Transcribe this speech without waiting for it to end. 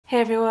Hey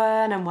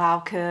everyone, and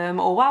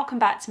welcome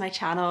back to my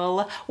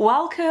channel.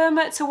 Welcome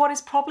to what is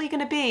probably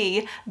going to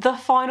be the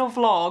final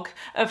vlog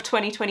of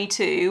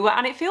 2022,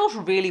 and it feels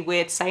really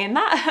weird saying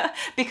that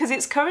because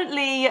it's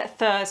currently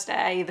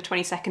Thursday the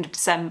 22nd of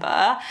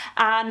December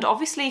and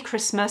obviously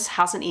Christmas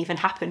hasn't even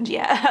happened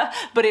yet,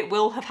 but it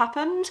will have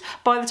happened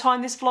by the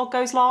time this vlog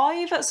goes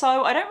live,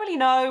 so I don't really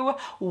know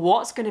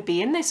what's going to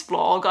be in this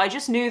vlog. I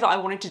just knew that I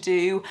wanted to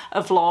do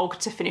a vlog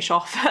to finish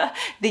off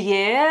the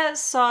year,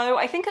 so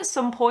I think at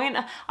some point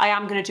I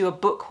am going to do a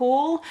book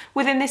haul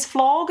within this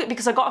vlog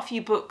because I got a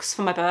few books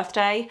for my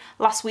birthday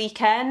last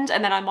weekend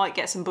and then I might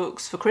get some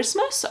books for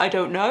Christmas, I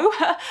don't know,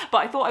 but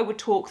I thought I would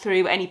talk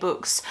through any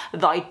books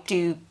that I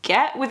do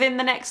get within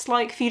the next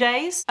few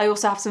days. I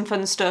also have some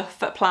fun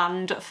stuff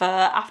planned for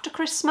after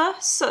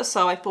Christmas,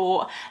 so I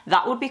thought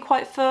that would be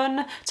quite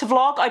fun to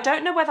vlog. I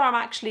don't know whether I'm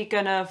actually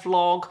gonna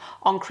vlog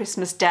on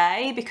Christmas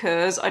Day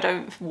because I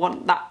don't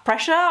want that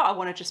pressure. I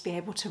want to just be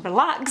able to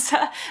relax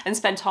and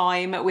spend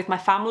time with my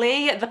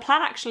family. The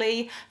plan actually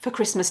for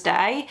Christmas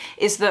Day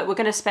is that we're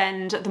going to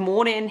spend the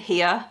morning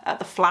here at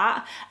the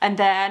flat, and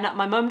then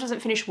my mum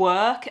doesn't finish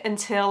work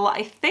until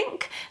I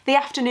think the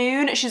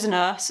afternoon. She's a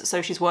nurse,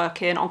 so she's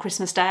working on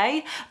Christmas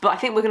Day, but I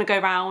think we're going to go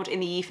around in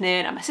the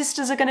evening and my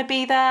sisters are going to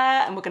be there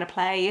and we're going to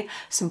play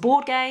some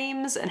board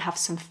games and have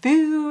some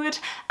food,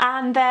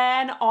 and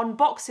then on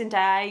Boxing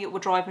Day we're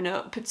driving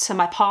up to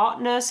my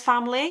partner's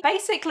family.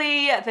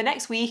 Basically the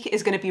next week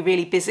is going to be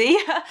really busy,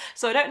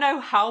 so I don't know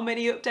how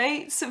many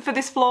updates for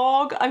this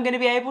vlog I'm going to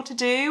be able to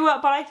do,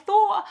 but I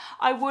thought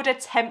I would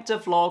attempt a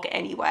vlog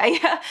anyway,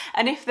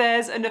 and if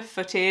there's enough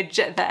footage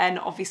then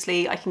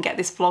obviously I can get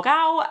this vlog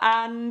out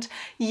and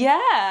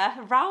yeah,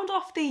 round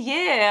off the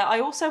year. I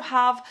also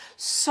have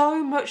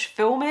so much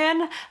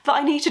filming that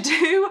I need to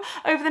do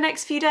over the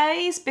next few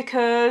days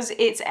because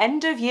it's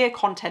end of year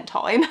content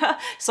time,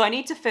 so I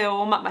need to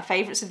film my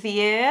favourites of the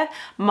year,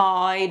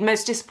 my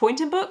most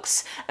disappointing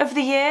books of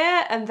the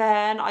year, and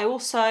then I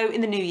also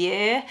in the new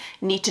year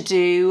need to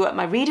do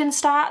my reading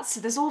stats.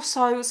 There's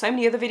also so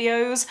many other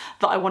videos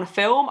that I want to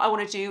film. I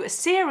want to do a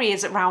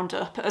series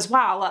roundup as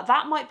well.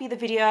 That might be the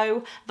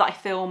video that I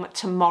film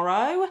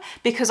tomorrow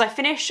because I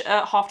finish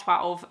at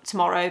 12:30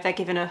 tomorrow. They're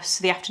giving us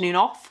the afternoon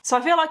off, so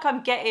I feel like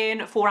I'm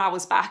getting 4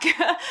 hours back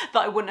that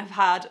I wouldn't have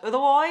had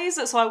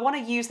otherwise, so I want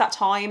to use that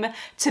time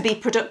to be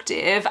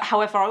productive.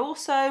 However, I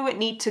also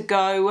need to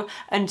go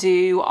and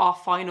do our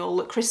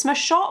final Christmas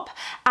shop,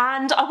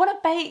 and I want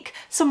to bake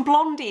some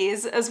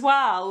blondies as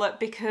well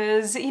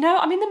because, you know,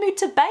 I'm in the mood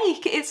to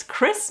bake. It's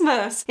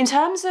Christmas. In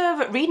terms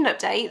of reading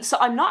updates,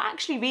 I'm not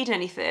actually reading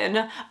anything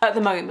at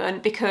the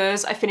moment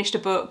because I finished a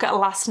book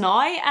last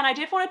night, and I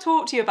did want to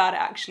talk to you about it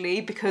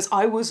actually because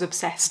I was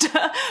obsessed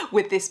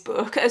with this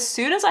book. As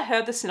soon as I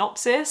heard the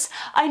synopsis,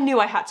 I knew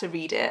I had to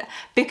read it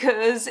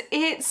because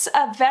it's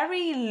a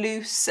very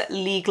loose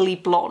Legally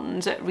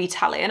Blonde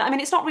retelling. I mean,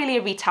 it's not really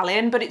a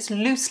retelling, but it's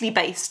loosely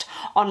based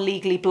on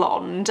Legally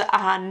Blonde,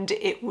 and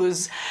it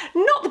was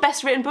not the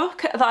best written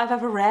book that I've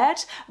ever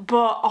read,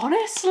 but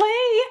honestly,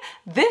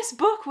 this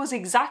book was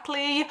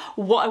exactly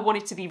what I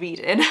wanted to be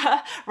reading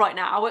right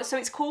now. So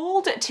it's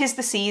called 'Tis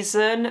the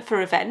Season for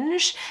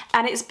Revenge,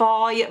 and it's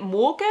by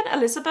Morgan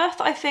Elizabeth,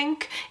 I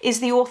think is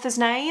the author's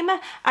name.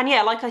 And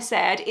yeah, like I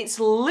said, it's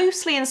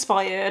loosely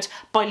inspired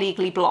by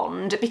Legally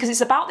Blonde because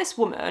it's about this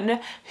woman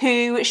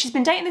who, she's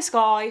been dating this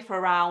guy for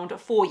around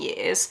 4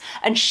 years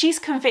and she's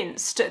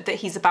convinced that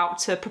he's about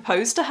to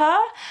propose to her.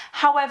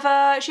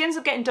 However, she ends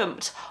up getting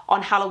dumped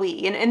on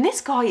Halloween, and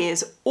this guy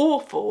is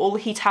awful.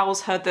 He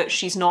tells her that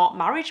she's not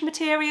marriage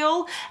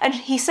material, and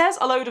he says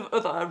a load of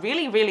other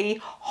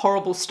really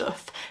horrible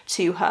stuff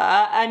to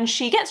her, and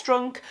she gets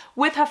drunk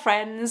with her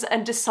friends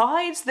and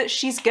decides that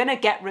she's gonna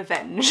get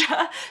revenge.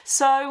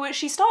 So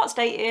she starts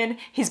dating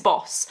his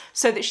boss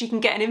so that she can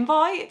get an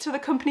invite to the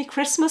company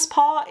Christmas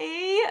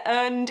party,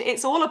 and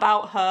it's all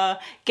about her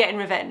getting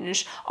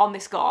revenge on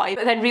this guy.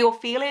 But then real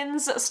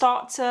feelings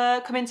start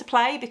to come into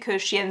play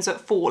because she ends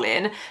up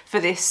falling for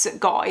this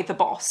guy, the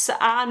boss,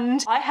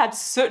 and I had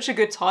such a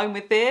good time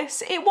with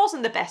this. It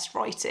wasn't the best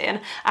writing,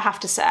 I have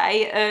to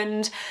say,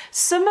 and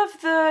some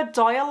of the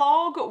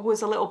dialogue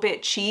was a little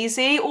bit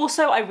cheesy.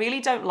 Also, I really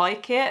don't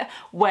like it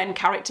when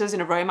characters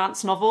in a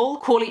romance novel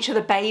call each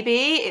other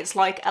baby. It's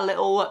like a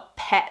little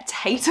pet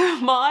hate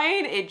of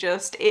mine. It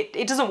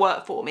doesn't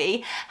work for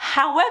me.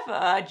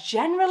 However,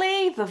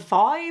 generally the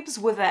vibes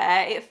were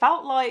there. It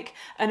felt like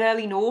an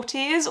early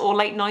noughties or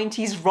late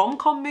 90s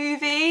rom-com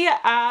movie,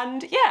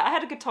 and yeah, I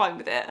had a good time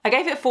with it. I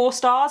gave it 4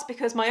 stars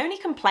because my only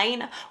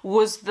complaint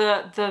was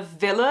that the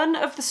villain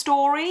of the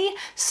story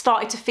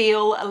started to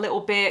feel a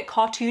little bit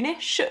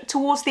cartoonish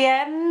towards the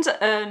end,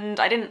 and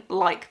I didn't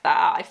like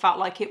that. I felt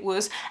like it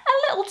was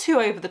a little too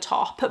over the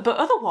top, but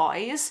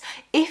otherwise,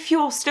 if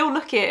you're still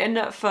looking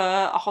for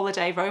a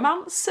holiday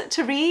romance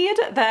to read,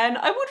 then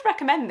I would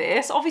recommend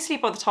this. Obviously,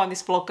 by the time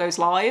this vlog goes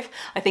live,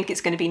 I think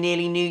it's going to be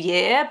nearly New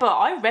Year, but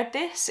I read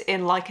this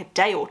in like a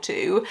day or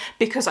two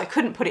because I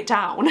couldn't put it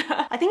down.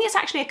 I think it's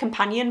actually a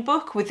companion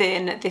book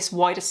within this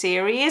wider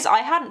series. I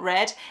hadn't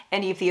read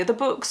any of the other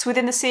books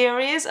within the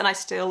series, and I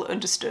still still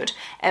understood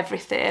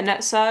everything.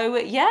 So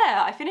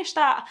yeah, I finished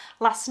that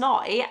last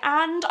night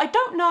and I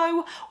don't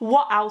know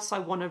what else I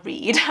want to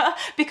read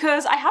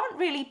because I haven't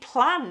really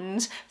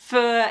planned for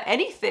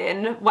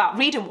anything, well,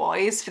 reading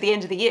wise, for the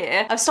end of the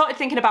year. I've started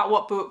thinking about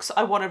what books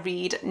I want to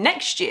read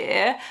next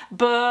year,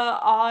 but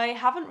I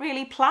haven't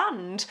really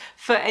planned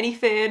for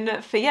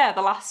anything for, yeah,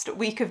 the last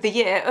week of the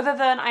year, other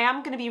than I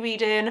am going to be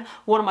reading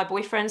one of my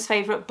boyfriend's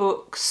favourite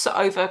books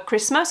over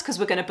Christmas because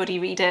we're going to buddy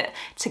read it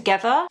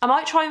together. I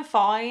might try and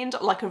find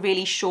like a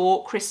really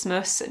short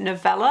Christmas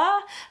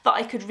novella that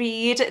I could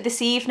read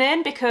this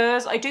evening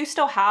because I do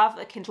still have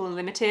a Kindle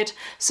Unlimited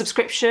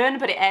subscription,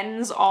 but it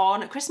ends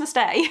on Christmas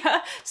Day.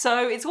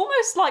 So it's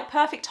almost like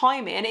perfect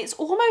timing. It's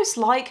almost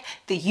like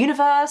the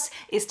universe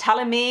is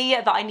telling me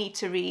that I need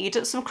to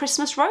read some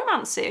Christmas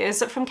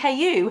romances from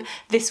KU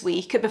this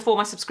week before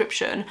my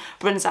subscription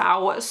runs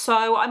out.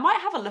 So I might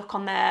have a look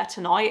on there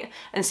tonight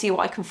and see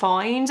what I can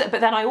find,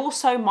 but then I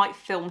also might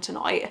film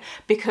tonight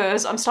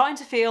because I'm starting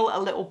to feel a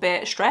little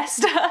bit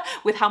stressed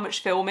with how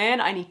much filming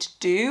I need to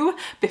do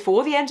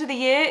before the end of the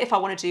year if I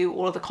want to do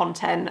all of the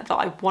content that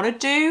I want to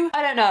do.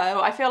 I don't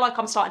know, I feel like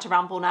I'm starting to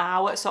ramble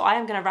now, so I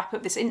am going to wrap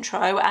up this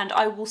intro and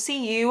I will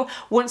see you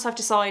once I've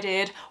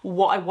decided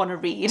what I want to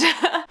read.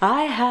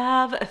 I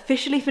have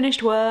officially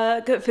finished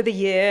work for the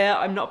year.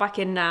 I'm not back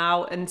in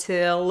now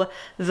until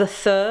the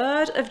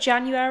 3rd of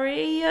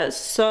January,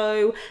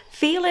 so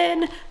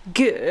feeling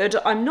good.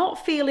 I'm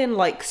not feeling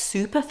like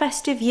super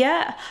festive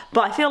yet,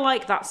 but I feel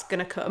like that's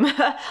gonna come.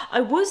 I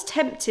was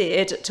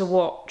tempted to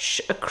watch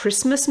a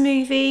Christmas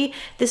movie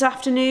this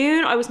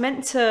afternoon. I was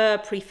meant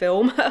to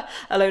pre-film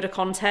a load of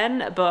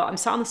content, but I'm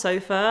sat on the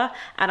sofa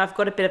and I've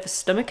got a bit of a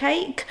stomach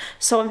ache.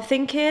 So I'm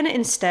thinking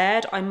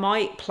instead I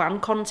might plan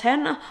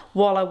content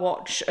while I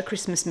watch a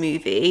Christmas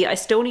movie. I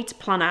still need to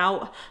plan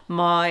out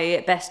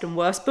my best and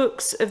worst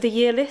books of the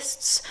year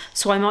lists,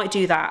 so I might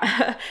do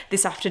that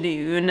this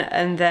afternoon,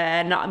 and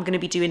then I'm going to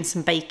be doing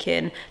some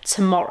baking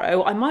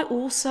tomorrow. I might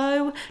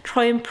also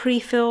try and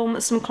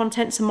pre-film some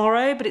content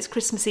tomorrow, but it's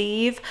Christmas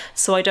Eve,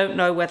 so I don't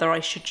know whether I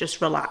should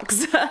just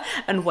relax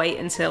and wait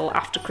until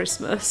after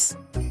Christmas.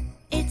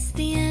 It's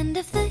the end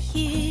of the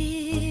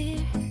year.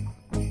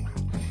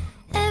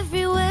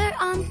 Everywhere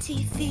on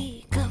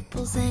TV,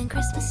 couples and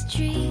Christmas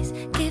trees,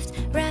 gift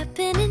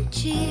wrapping and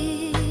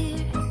cheer.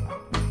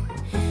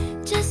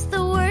 Just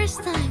the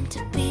worst time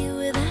to be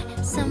with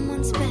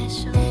someone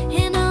special.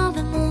 In all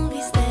the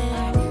movies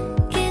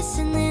there,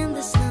 kissing in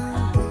the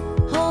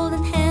snow,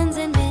 holding hands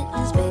and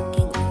mittens,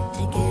 baking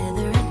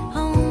together at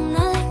home.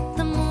 Not like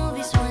the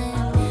movies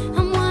when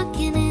I'm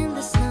walking in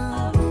the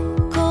snow,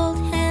 cold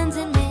hands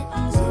and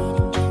mittens,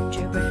 eating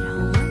gingerbread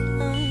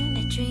home alone.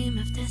 I dream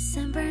of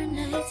December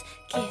nights,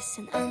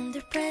 kissing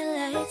under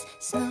bright lights,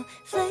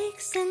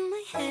 snowflakes in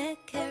my hair,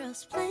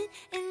 carols playing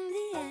in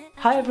the air.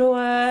 Hi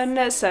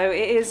everyone, so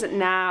it is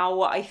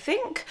now, I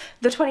think,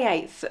 the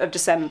 28th of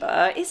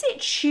December. Is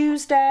it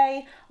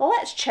Tuesday?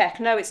 Let's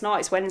check. No, it's not,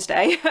 it's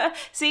Wednesday.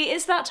 See,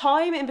 it's that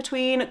time in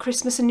between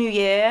Christmas and New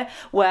Year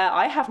where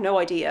I have no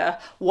idea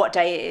what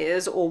day it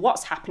is or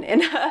what's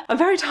happening. I'm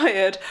very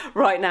tired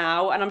right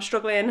now and I'm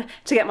struggling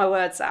to get my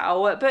words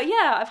out. But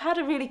yeah, I've had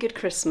a really good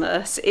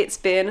Christmas. It's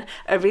been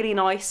a really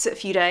nice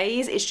few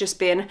days. It's just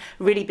been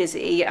really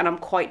busy and I'm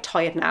quite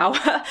tired now.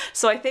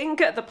 So I think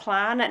the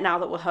plan now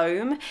that we're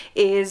home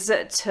is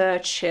to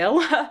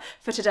chill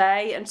for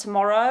today and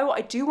tomorrow.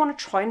 I do want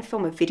to try and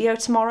film a video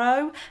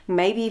tomorrow,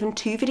 maybe even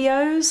 2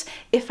 videos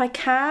if I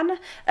can,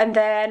 and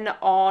then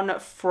on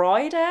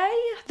Friday,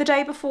 the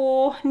day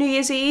before New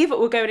Year's Eve,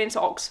 we're going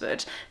into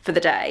Oxford for the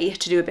day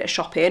to do a bit of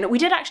shopping. We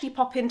did actually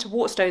pop into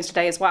Waterstones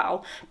today as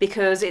well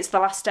because it's the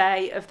last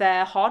day of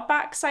their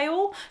hardback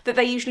sale that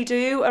they usually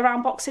do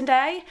around Boxing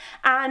Day,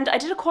 and I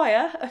did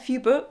acquire a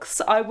few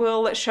books. I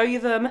will show you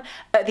them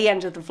at the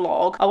end of the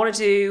vlog. I want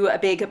to do a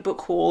big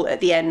book haul at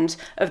the end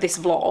of this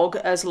vlog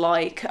as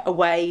like a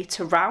way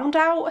to round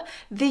out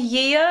the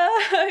year,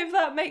 if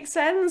that makes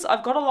sense.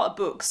 I've got a lot of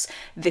books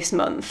this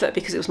month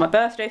because it was my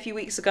birthday a few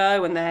weeks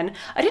ago, and then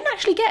I didn't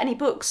actually get any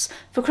books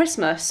for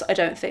Christmas, I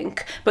don't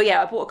think. But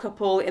yeah, I bought a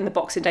couple in the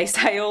Boxing Day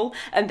sale,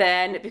 and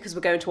then because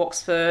we're going to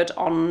Oxford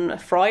on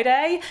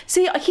Friday,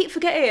 see, I keep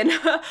forgetting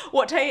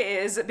what day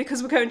it is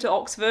because we're going to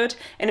Oxford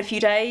in a few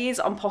days.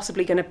 I'm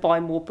possibly going to buy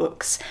more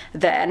books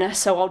then,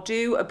 so I'll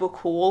do a book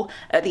haul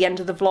at the end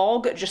of the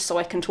vlog just so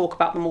I can talk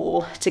about them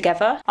all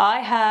together. I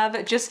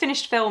have just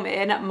finished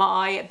filming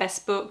my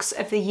best books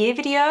of the year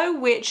video,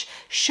 which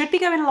should be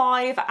going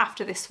live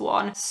after this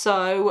one,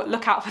 so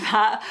look out for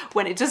that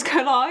when it does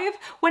go live,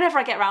 whenever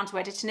I get around to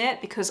editing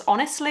it, because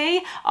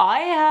honestly I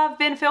have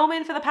been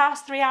filming for the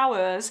past 3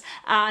 hours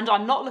and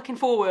I'm not looking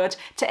forward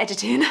to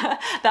editing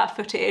that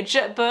footage.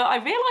 But I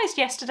realised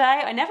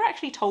yesterday I never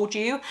actually told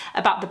you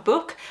about the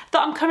book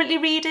that I'm currently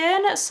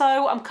reading.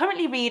 So I'm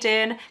currently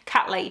reading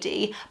Cat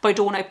Lady by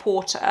Dawn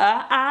Porter,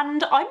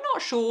 and I'm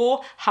not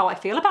sure how I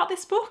feel about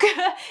this book.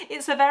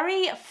 It's a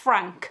very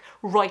frank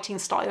writing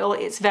style.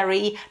 It's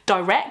very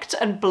direct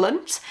and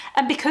blunt,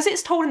 and because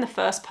it's told in the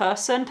first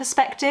person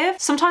perspective,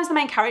 sometimes the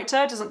main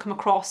character doesn't come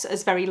across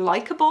as very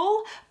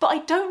likeable, but I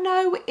don't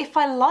know if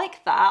I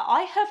like that.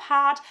 I have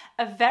had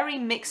a very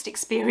mixed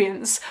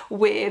experience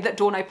with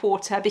Dorno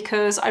Porter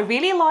because I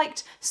really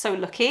liked So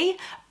Lucky,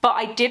 but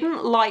I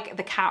didn't like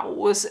The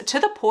Cows, to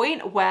the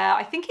point where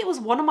I think it was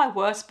one of my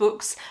worst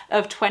books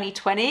of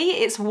 2020.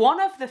 It's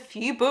one of the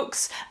few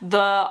books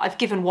that I've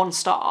given 1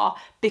 star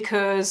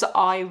because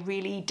I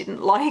really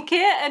didn't like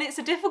it, and it's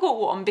a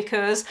difficult one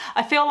because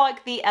I feel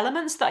like the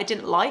elements that I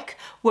didn't like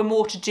were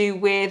more to do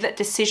with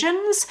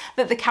decisions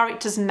that the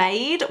characters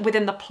made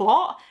within the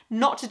plot,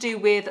 not to do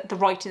with the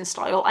writing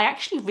style. I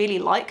actually really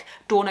like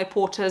Dorno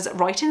Porter's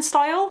writing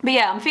style. But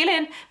yeah, I'm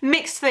feeling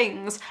mixed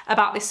things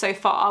about this so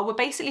far. We're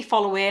basically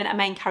following a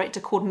main character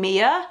called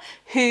Mia,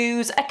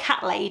 who's a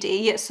cat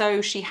lady.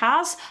 So she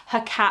has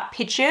her cat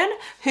Pigeon,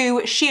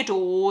 who she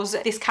adores.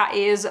 This cat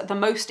is the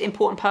most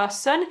important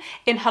person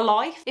in her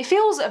life. It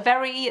feels a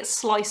very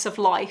slice of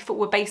life.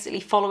 We're basically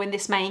following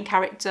this main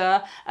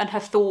character and her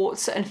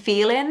thoughts and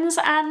feelings.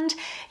 And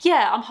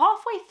yeah, I'm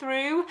halfway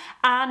through,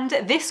 and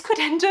this could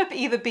end up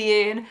either being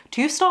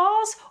 2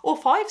 stars or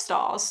 5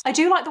 stars. I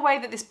do like the way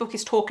that this book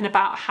is talking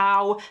about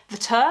how the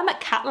term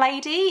cat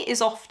lady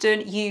is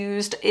often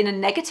used in a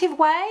negative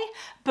way,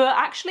 but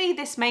actually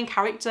this main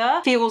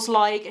character feels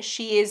like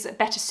she is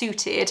better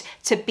suited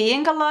to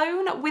being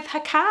alone with her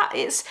cat.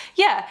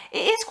 Yeah, it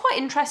is quite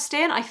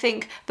interesting, I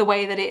think, the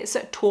way that it's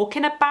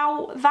talking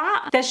about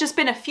that. There's just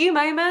been a few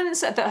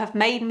moments that have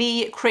made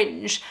me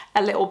cringe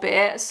a little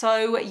bit.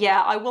 So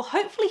yeah, I will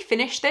hopefully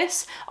finish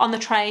this on the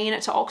train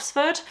to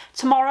Oxford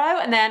tomorrow,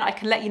 and then I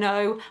can let you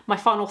know my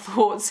final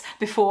thoughts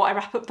before I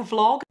wrap up the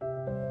vlog.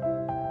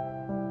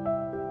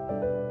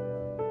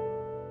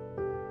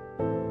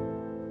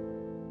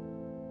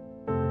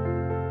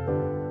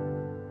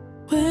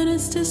 When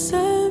it's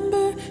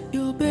December,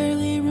 you'll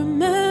barely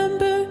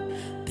remember.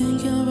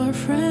 Think of our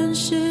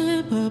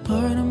friendship, a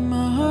part of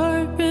my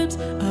heart rips.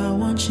 I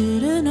want you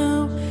to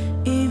know,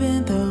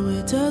 even though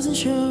it doesn't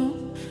show.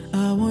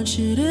 I want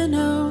you to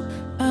know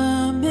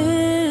I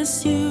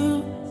miss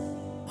you.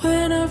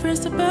 When I've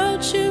rest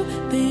about you,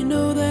 they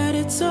know that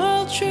it's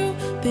all true.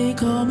 They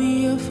call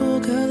me a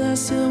fool cause I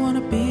still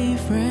wanna be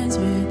friends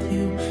with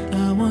you.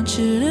 I want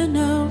you to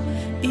know,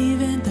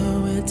 even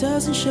though it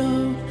doesn't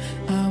show.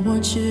 I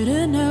want you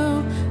to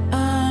know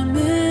I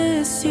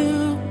miss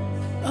you.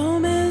 I'll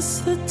miss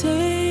the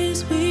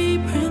days we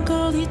prank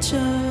called each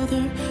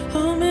other.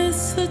 I'll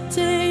miss the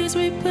days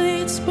we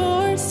played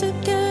sports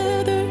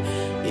together.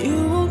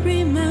 You won't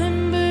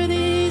remember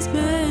these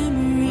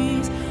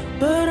memories,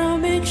 but I'll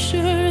make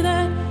sure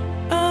that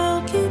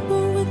I'll keep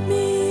them with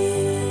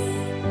me.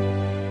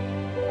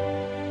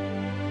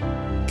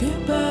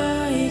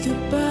 Goodbye,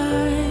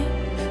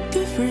 goodbye,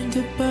 good friend,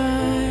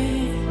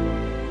 goodbye.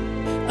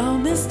 I'll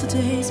miss the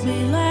days we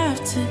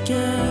laughed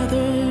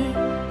together.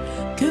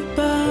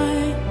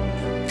 Goodbye,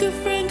 good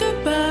friend,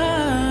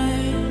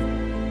 goodbye.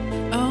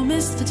 I'll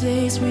miss the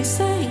days we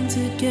sang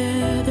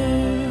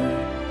together.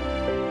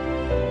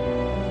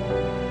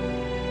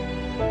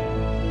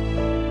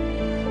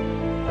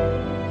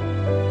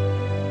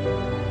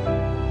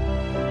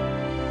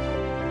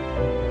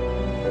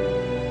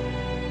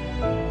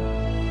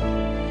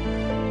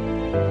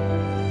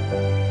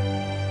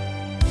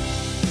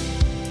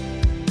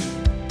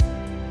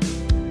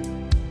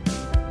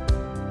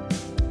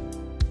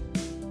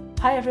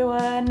 Hi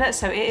everyone,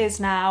 so it is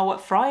now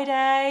Friday.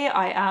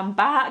 I am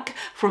back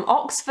from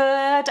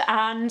Oxford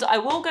and I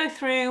will go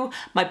through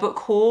my book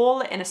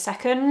haul in a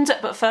second,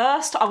 but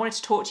first I wanted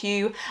to talk to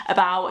you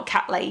about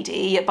Cat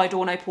Lady by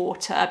Dorno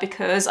Porter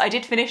because I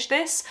did finish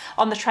this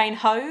on the train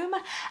home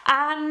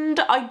and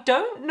I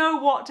don't know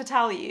what to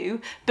tell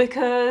you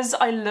because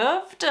I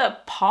loved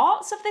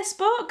parts of this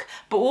book,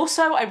 but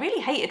also I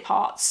really hated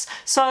parts.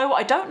 So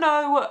I don't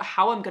know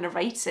how I'm going to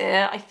rate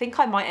it. I think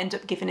I might end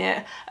up giving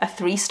it a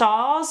 3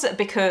 stars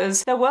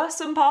because there were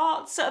some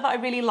parts that I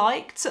really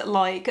liked,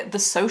 like the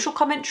social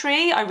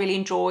commentary. I really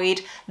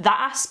enjoyed that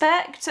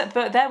aspect,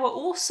 but there were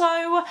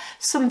also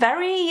some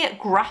very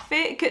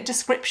graphic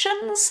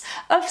descriptions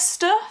of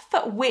stuff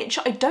which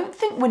I don't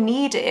think were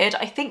needed.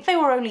 I think they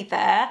were only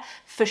there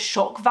for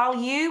shock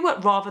value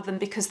rather than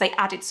because they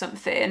added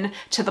something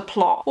to the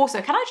plot.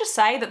 Also, can I just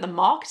say that the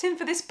marketing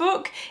for this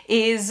book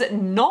is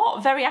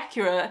not very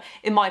accurate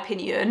in my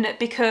opinion,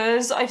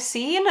 because I've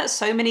seen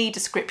so many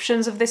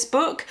descriptions of this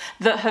book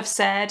that have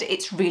said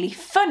it's really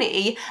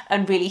funny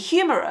and really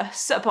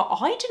humorous, but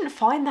I didn't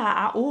find that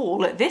at all.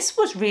 This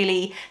was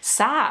really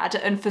sad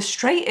and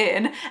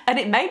frustrating and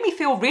it made me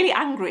feel really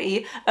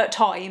angry at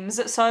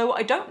times. So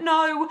I don't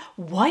know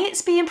why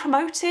it's being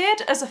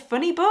promoted as a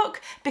funny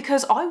book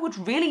because I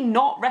would really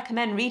not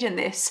recommend reading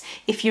this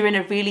if you're in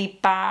a really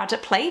bad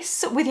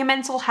place with your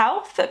mental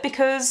health,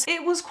 because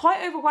it was quite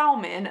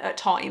overwhelming at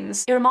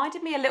times. It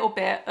reminded me a little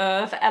bit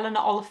of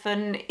Eleanor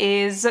Oliphant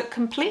is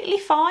Completely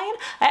Fine.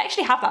 I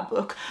actually have that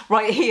book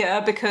right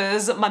here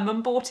because my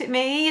mum bought it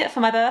me for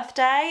my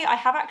birthday. I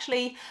have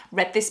actually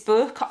read this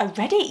book. I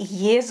read it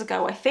years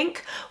ago, I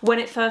think, when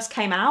it first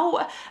came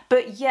out.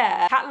 But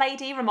yeah, Cat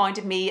Lady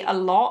reminded me a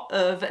lot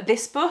of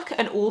this book,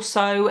 and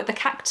also The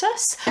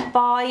Cactus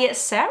by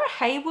Sarah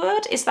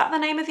Haywood. Is that the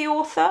name of the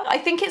author? I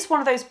think it's one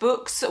of those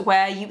books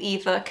where you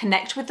either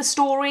connect with the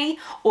story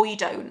or you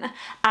don't.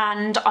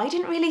 And I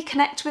didn't really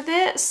connect with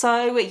it.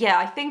 So yeah,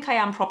 I think I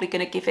am probably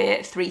going to give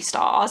it 3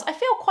 stars. I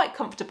feel quite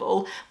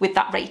comfortable with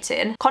that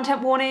rating.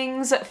 Content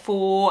warnings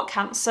for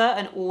cancer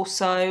and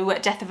also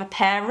death of a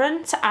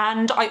parent.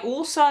 And I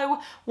also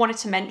wanted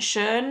to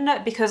mention,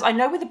 because I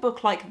know with a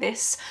book like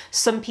this,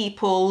 some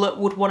people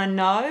would want to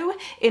know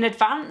in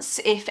advance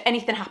if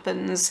anything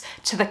happens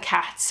to the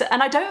cat.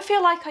 And I don't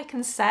feel like I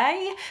can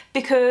say,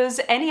 because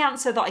any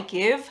answer that I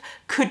give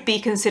could be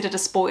considered a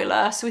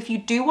spoiler. So if you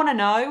do want to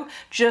know,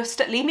 just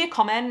leave me a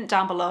comment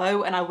down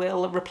below and I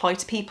will reply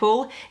to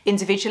people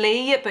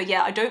individually. But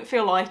yeah, I don't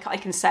feel like I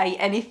can say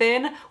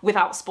anything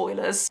without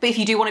spoilers. But if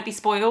you do want to be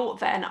spoiled,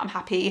 then I'm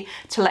happy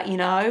to let you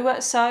know.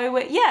 So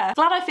yeah,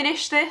 glad I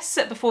finished this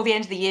before the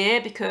end of the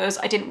year because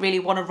I didn't really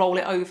want to roll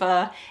it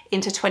over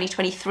into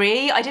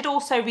 2023. I did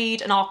also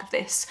read an arc of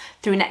this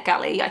through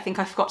NetGalley. I think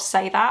I forgot to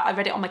say that. I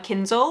read it on my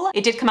Kindle.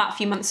 It did come out a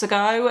few months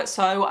ago,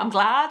 so I'm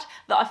glad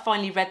that I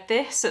finally read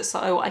this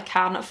so I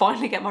can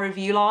finally get my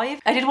review live.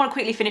 I did want to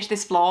quickly finish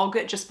this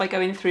vlog just by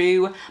going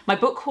through my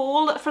book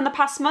haul from the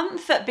past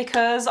month,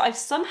 because I've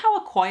somehow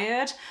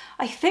acquired,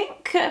 I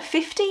think,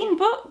 15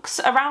 books,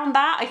 around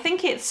that. I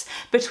think it's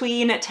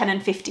between 10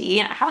 and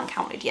 15. I haven't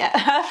counted yet.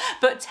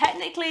 But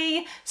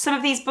technically, some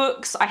of these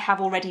books I have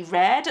already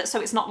read,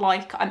 so it's not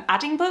like I'm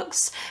adding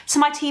books to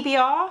my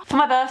TBR. For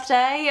my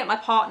birthday, my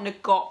partner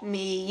got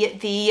me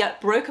the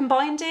Broken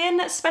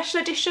Binding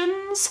special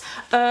editions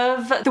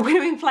of the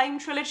Winnowing Flame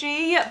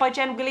trilogy by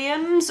Jen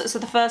Williams. So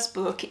the first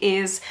book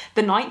is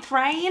The Ninth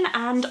Reign,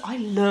 and I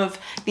love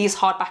these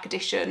hardback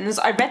editions.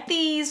 I read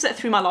these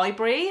through my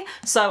library,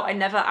 so I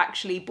never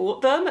actually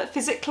bought them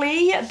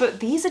physically, but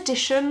these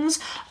editions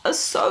are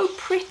so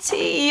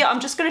pretty. I'm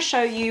just going to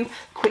show you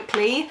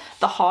quickly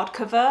the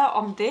hardcover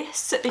on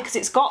this because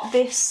it's got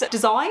this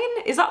design.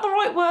 Is that the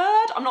right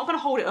word? I'm not going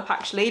to hold it up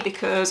actually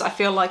because I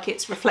feel like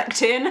it's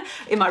reflecting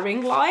in my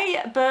ring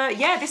light, but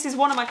yeah, this is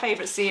one of my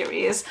favourite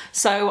series,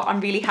 so I'm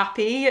really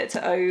happy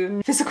to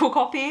own physical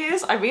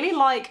copies. I really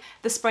like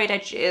the sprayed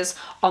edges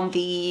on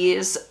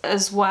these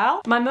as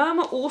well. My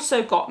mum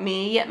also got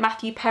me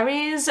Matthew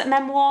Perry's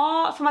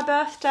memoir for my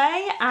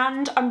birthday,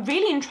 and I'm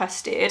really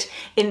interested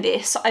in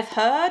this. I've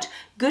heard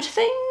good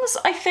things,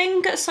 I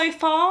think, so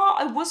far.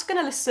 I was going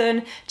to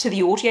listen to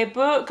the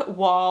audiobook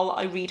while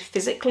I read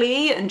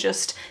physically and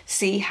just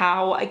see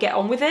how I get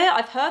on with it.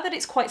 I've heard that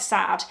it's quite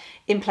sad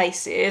in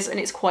places and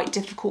it's quite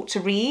difficult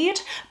to read,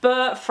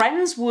 but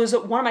Friends was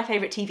one of my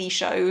favourite TV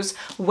shows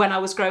when I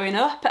was growing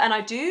up, and I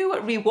do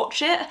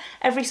rewatch it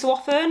every so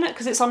often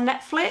because it's on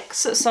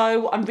Netflix,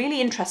 so I'm really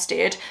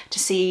interested to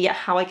see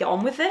how I get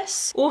on with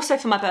this. Also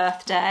for my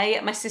birthday,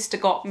 my sister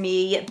got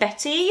me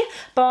Betty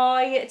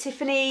by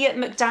Tiffany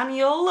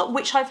McDaniel,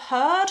 which I've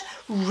heard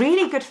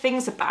really good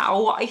things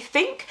about. I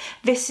think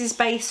this is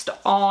based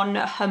on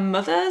her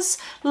mother's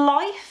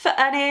life,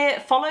 and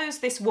it follows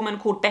this woman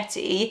called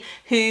Betty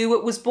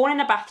who was born in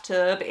a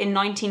bathtub in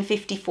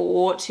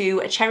 1954 to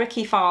a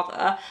Cherokee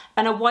father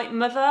and a white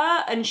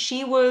mother, and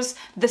she was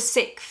the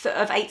 6th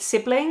of 8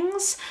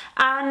 siblings.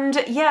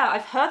 And yeah,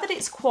 I've heard that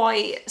it's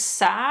quite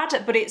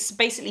sad, but it's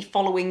basically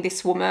following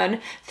this woman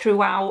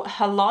throughout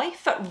her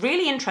life.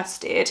 Really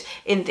interested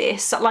in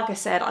this. Like I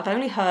said, I've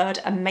only heard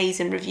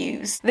amazing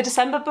reviews. The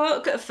December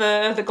book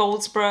for the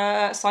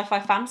Goldsborough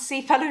Sci-Fi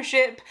Fantasy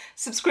Fellowship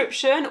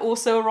subscription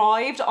also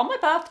arrived on my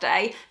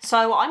birthday,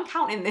 so I'm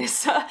counting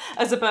this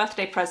as a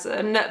birthday present.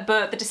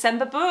 But the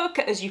December book,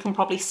 as you can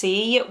probably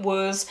see,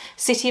 was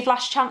City of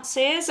Last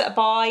Chances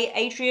by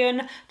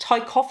Adrian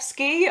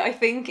Tchaikovsky, I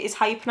think is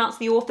how you pronounce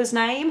the author's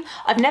name.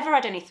 I've never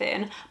read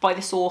anything by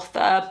this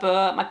author,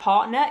 but my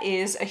partner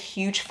is a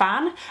huge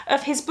fan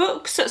of his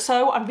books,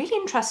 so I'm really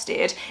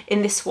interested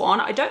in this one.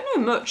 I don't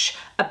know much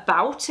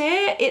about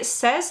it. It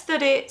says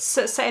that it's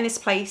set in this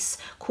place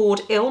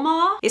called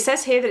Ilma. It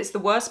says here that it's the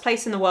worst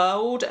place in the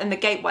world and the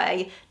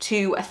gateway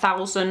to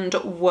 1,000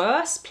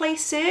 worse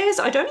places.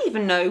 I don't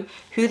even know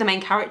who the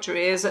main character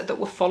is that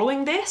we're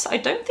following this. I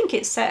don't think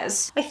it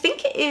says. I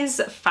think it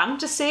is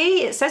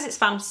fantasy. It says it's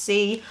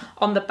fantasy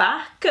on the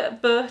back,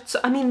 but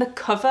I mean the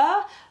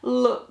cover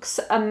looks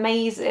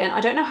amazing. I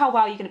don't know how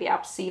well you're going to be able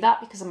to see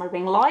that because of my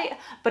ring light,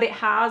 but it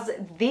has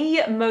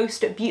the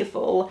most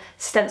beautiful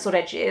stenciled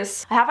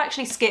edges. I have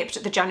actually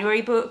skipped the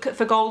January book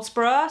for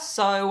Goldsborough,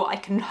 so I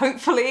can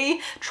hopefully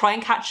try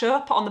and catch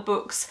up on the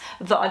books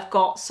that I've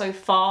got so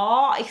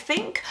far. I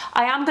think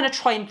I am going to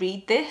try and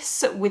read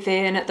this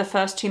within the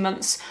first 2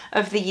 months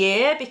of the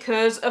year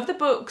because of the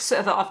books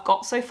that I've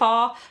got so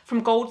far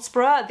from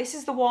Goldsborough. This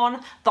is the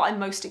one that I'm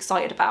most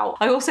excited about.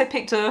 I also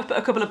picked up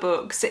a couple of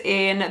books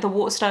in the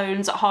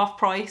Waterstones at half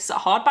price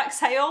hardback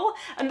sale,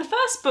 and the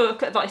first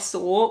book that I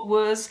saw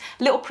was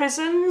Little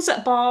Prisons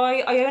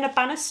by Ilona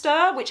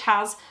Bannister, which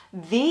has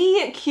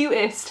the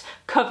cutest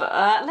cover.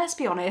 Let's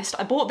be honest,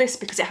 I bought this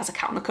because it has a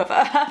cat on the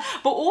cover,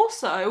 but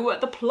also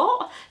the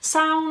plot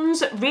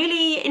sounds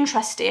really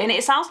interesting.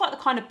 It sounds like the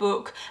kind of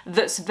book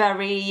that's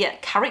very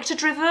character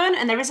driven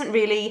and there isn't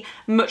really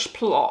much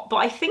plot, but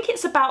I think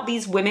it's about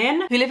these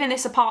women who live in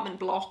this apartment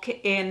block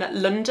in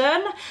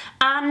London,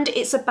 and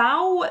it's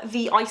about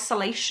the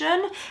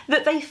isolation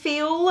that they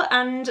feel,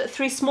 and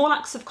through small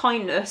acts of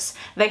kindness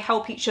they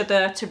help each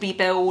other to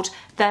rebuild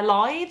their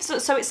lives.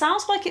 So it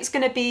sounds like it's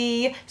going to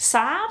be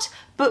sad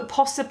but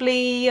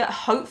possibly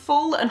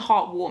hopeful and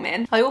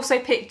heartwarming. I also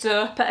picked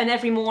up And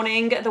Every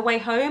Morning the Way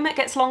Home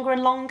Gets Longer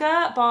and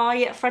Longer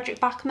by Fredrik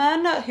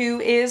Backman, who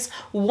is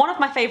one of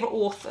my favourite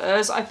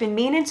authors. I've been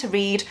meaning to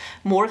read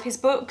more of his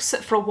books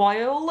for a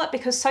while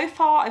because so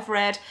far I've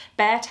read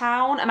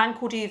Beartown, A Man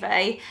Called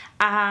Uwe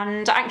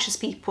and Anxious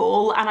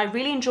People, and I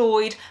really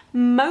enjoyed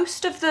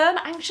most of them.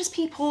 Anxious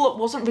People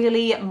wasn't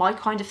really my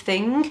kind of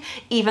thing,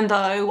 even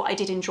though I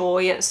did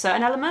enjoy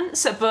certain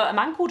elements, but A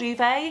Man Called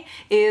Uwe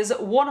is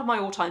one of my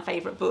all-time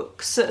favourite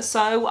books,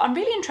 so I'm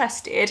really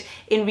interested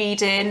in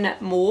reading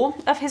more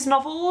of his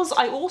novels.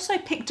 I also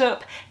picked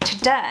up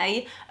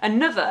today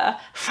another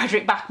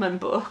Fredrik Backman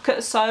book,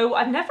 so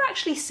I've never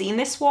actually seen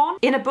this one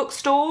in a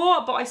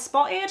bookstore, but I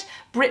spotted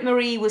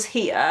Britt-Marie was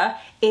here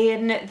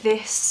in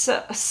this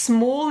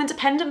small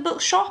independent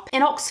bookshop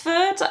in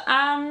Oxford,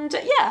 and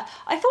yeah,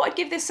 I thought I'd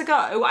give this a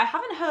go. I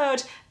haven't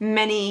heard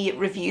many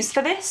reviews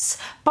for this,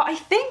 but I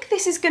think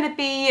this is going to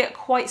be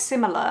quite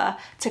similar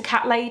to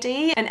Cat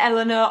Lady, and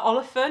Eleanor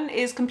Oliphant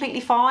is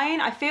completely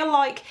fine. I feel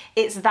like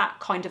it's that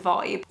kind of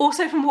vibe.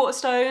 Also from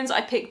Waterstones,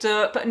 I picked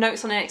up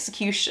Notes on an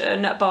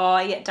Execution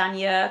by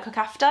Danya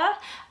Kukafka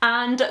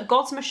and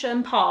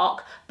Godmersham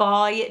Park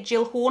by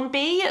Gill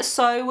Hornby.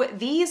 So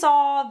these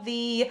are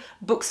the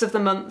books of the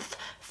month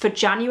for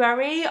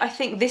January. I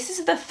think this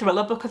is the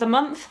thriller book of the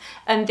month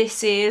and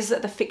this is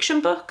the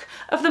fiction book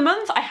of the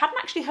month. I hadn't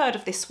actually heard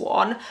of this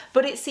one,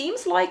 but it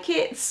seems like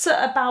it's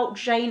about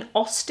Jane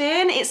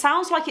Austen. It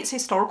sounds like it's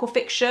historical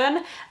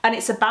fiction and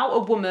it's about a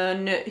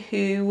woman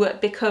who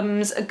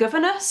becomes a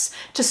governess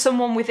to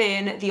someone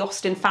within the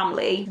Austen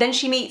family. Then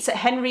she meets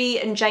Henry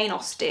and Jane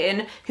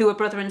Austen, who are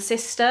brother and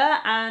sister,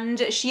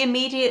 and she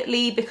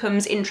immediately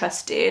becomes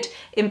interested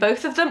in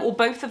both of them, or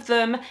both of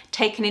them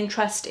take an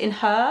interest in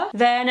her.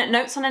 Then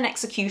Notes on an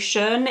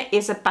Execution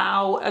is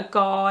about a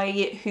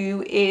guy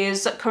who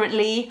is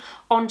currently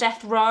on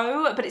death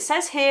row, but it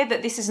says here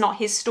that this is not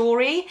his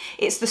story,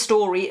 it's the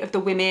story of the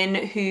women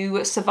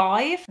who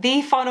survive.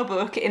 The final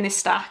book in this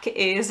stack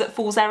is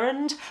Fool's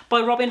Errand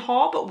by Robin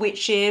Hobb,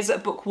 which is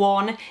book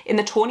 1 in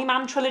the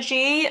Honeyman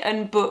trilogy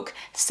and book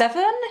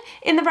 7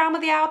 in the Realm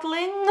of the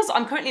Outlands.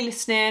 I'm currently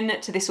listening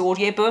to this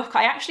audiobook.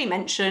 I actually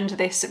mentioned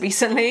this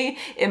recently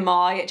in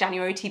my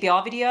January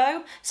TBR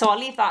video, so I'll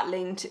leave that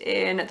linked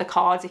in the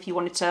cards if you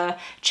wanted to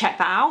check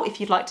that out if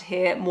you'd like to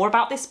hear more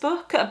about this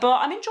book. But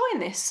I'm enjoying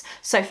this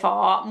so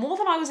far, more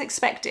than I was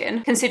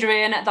expecting,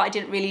 considering that I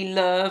didn't really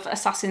love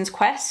Assassin's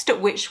Quest,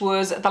 which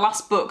was the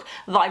last book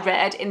that I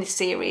read in this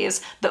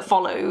series that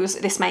follows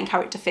this main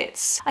character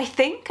Fitz. I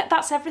think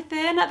that's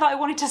everything that I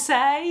wanted to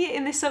say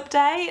in this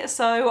update,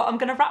 so I'm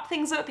going to wrap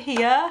things up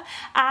here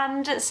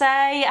and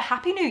say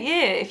Happy New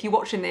Year if you're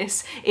watching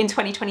this in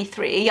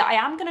 2023. I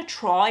am going to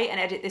try and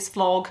edit this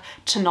vlog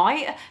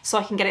tonight so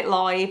I can get it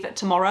live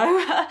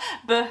tomorrow,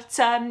 but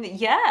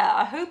yeah,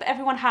 I hope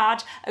everyone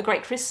had a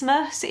great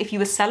Christmas if you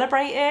were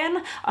celebrating.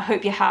 I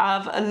hope you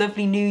have a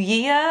lovely new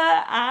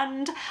year,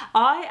 and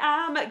I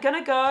am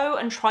gonna go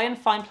and try and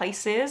find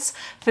places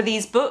for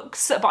these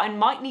books, but I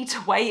might need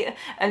to wait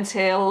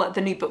until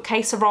the new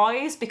bookcase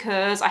arrives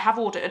because I have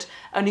ordered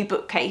a new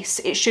bookcase.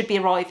 It should be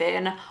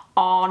arriving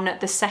on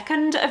the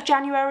 2nd of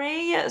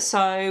January,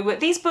 so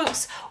these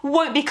books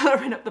won't be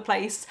cluttering up the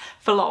place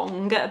for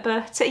long.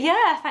 But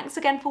yeah, thanks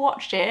again for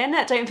watching.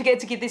 Don't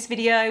forget to give this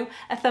video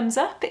a thumbs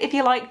up if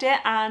you liked it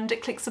and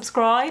click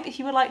subscribe if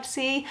you would like to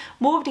see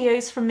more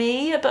videos from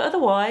me, but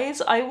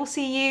otherwise I will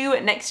see you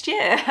next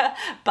year.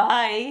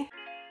 Bye!